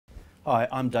Hi,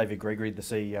 I'm David Gregory, the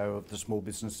CEO of the Small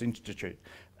Business Institute.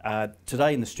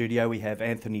 Today in the studio we have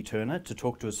Anthony Turner to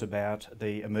talk to us about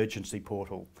the emergency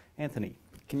portal. Anthony,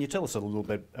 can you tell us a little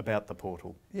bit about the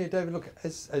portal? Yeah, David, look,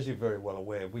 as you're very well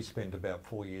aware, we spent about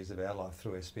 4 years of our life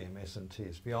through SBMS and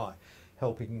TSBI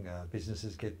helping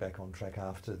businesses get back on track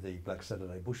after the Black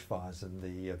Saturday bushfires and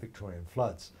the Victorian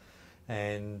floods.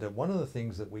 And one of the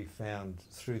things that we found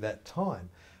through that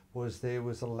time was there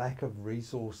was a lack of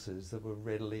resources that were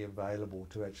readily available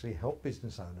to actually help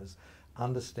business owners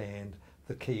understand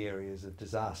the key areas of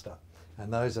disaster.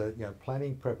 And those are,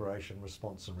 planning, preparation,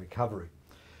 response and recovery.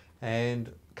 And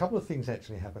a couple of things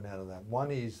actually happened out of that. One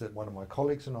is that one of my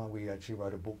colleagues and I, we actually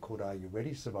wrote a book called Are You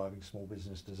Ready? Surviving Small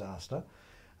Business Disaster.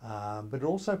 But it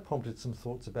also prompted some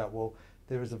thoughts about, well,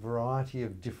 there is a variety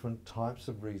of different types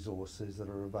of resources that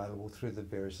are available through the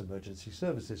various emergency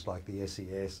services like the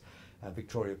SES,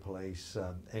 Victoria Police,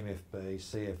 MFB,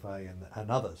 CFA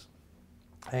and others.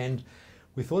 And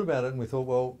we thought about it and we thought,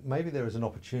 well, maybe there is an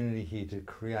opportunity here to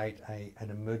create an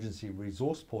emergency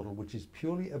resource portal which is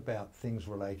purely about things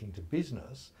relating to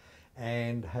business.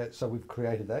 And so we've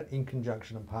created that in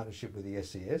conjunction and partnership with the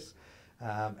SES.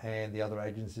 And the other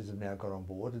agencies have now got on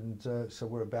board, and so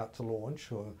we're about to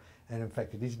launch, and in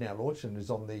fact it is now launched and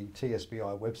is on the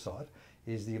TSBI website,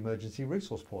 is the Emergency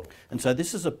Resource Portal. And so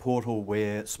this is a portal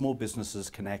where small businesses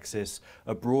can access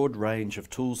a broad range of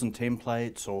tools and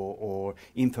templates or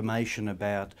information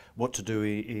about what to do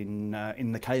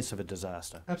in the case of a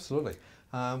disaster. Absolutely.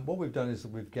 What we've done is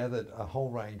that we've gathered a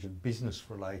whole range of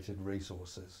business-related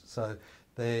resources. So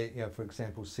there, for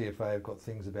example, CFA have got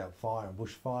things about fire and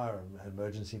bushfire and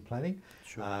emergency planning.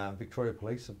 Sure. Victoria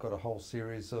Police have got a whole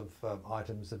series of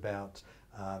items about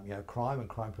crime and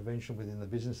crime prevention within the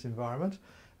business environment.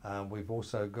 We've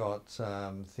also got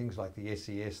things like the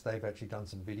SES. They've actually done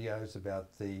some videos about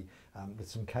with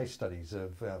some case studies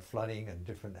of flooding and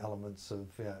different elements of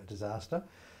disaster.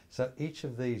 So each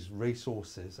of these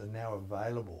resources are now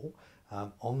available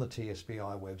on the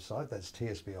TSBI website. That's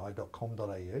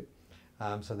tsbi.com.au.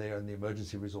 So they're in the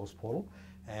Emergency Resource Portal,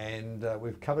 and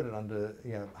we've covered it under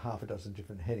half a dozen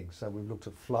different headings. So we've looked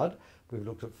at flood, we've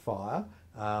looked at fire,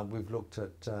 we've looked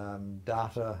at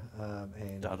data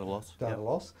and data loss.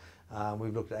 Loss.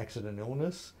 We've looked at accident and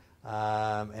illness,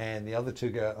 and the other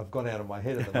two have gone out of my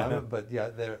head at the moment, but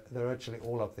they're actually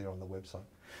all up there on the website.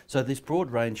 So this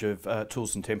broad range of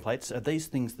tools and templates, are these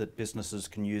things that businesses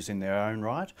can use in their own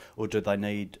right, or do they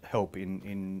need help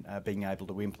in being able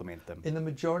to implement them? In the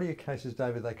majority of cases,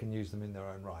 David, they can use them in their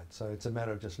own right. So it's a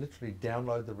matter of just literally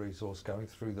download the resource, going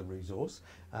through the resource,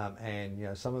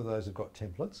 and some of those have got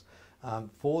templates.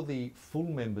 For the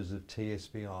full members of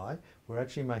TSBI, we're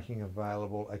actually making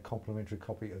available a complimentary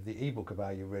copy of the ebook of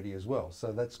Are You Ready as well.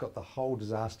 So that's got the whole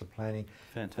disaster planning.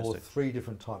 Fantastic. For 3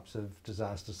 different types of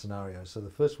disaster scenarios. So the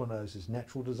first one of those is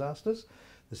natural disasters.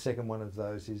 The second one of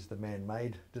those is the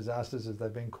man-made disasters, as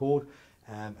they've been called,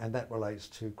 and that relates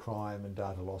to crime and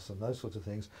data loss and those sorts of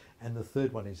things. And the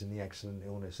third one is in the accident and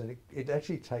illness. And it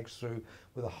actually takes through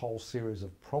with a whole series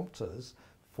of prompters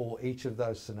for each of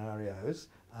those scenarios,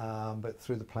 but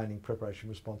through the planning, preparation,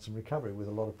 response and recovery, with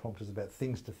a lot of prompters about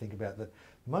things to think about that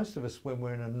most of us, when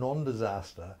we're in a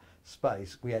non-disaster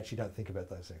space, we actually don't think about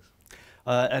those things.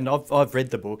 And I've read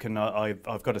the book, and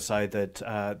I've got to say that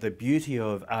the beauty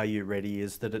of Are You Ready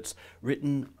is that it's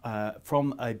written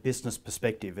from a business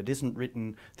perspective. It isn't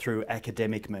written through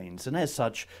academic means, and as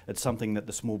such, it's something that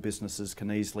the small businesses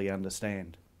can easily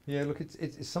understand. Yeah, look,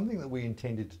 it's something that we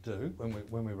intended to do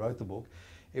when we wrote the book.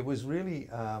 It was really,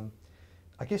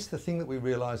 I guess the thing that we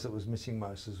realised that was missing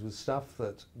most was stuff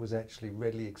that was actually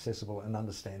readily accessible and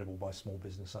understandable by small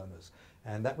business owners,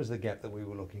 and that was the gap that we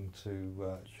were looking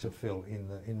to fill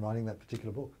in writing that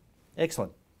particular book.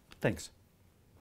 Excellent, thanks.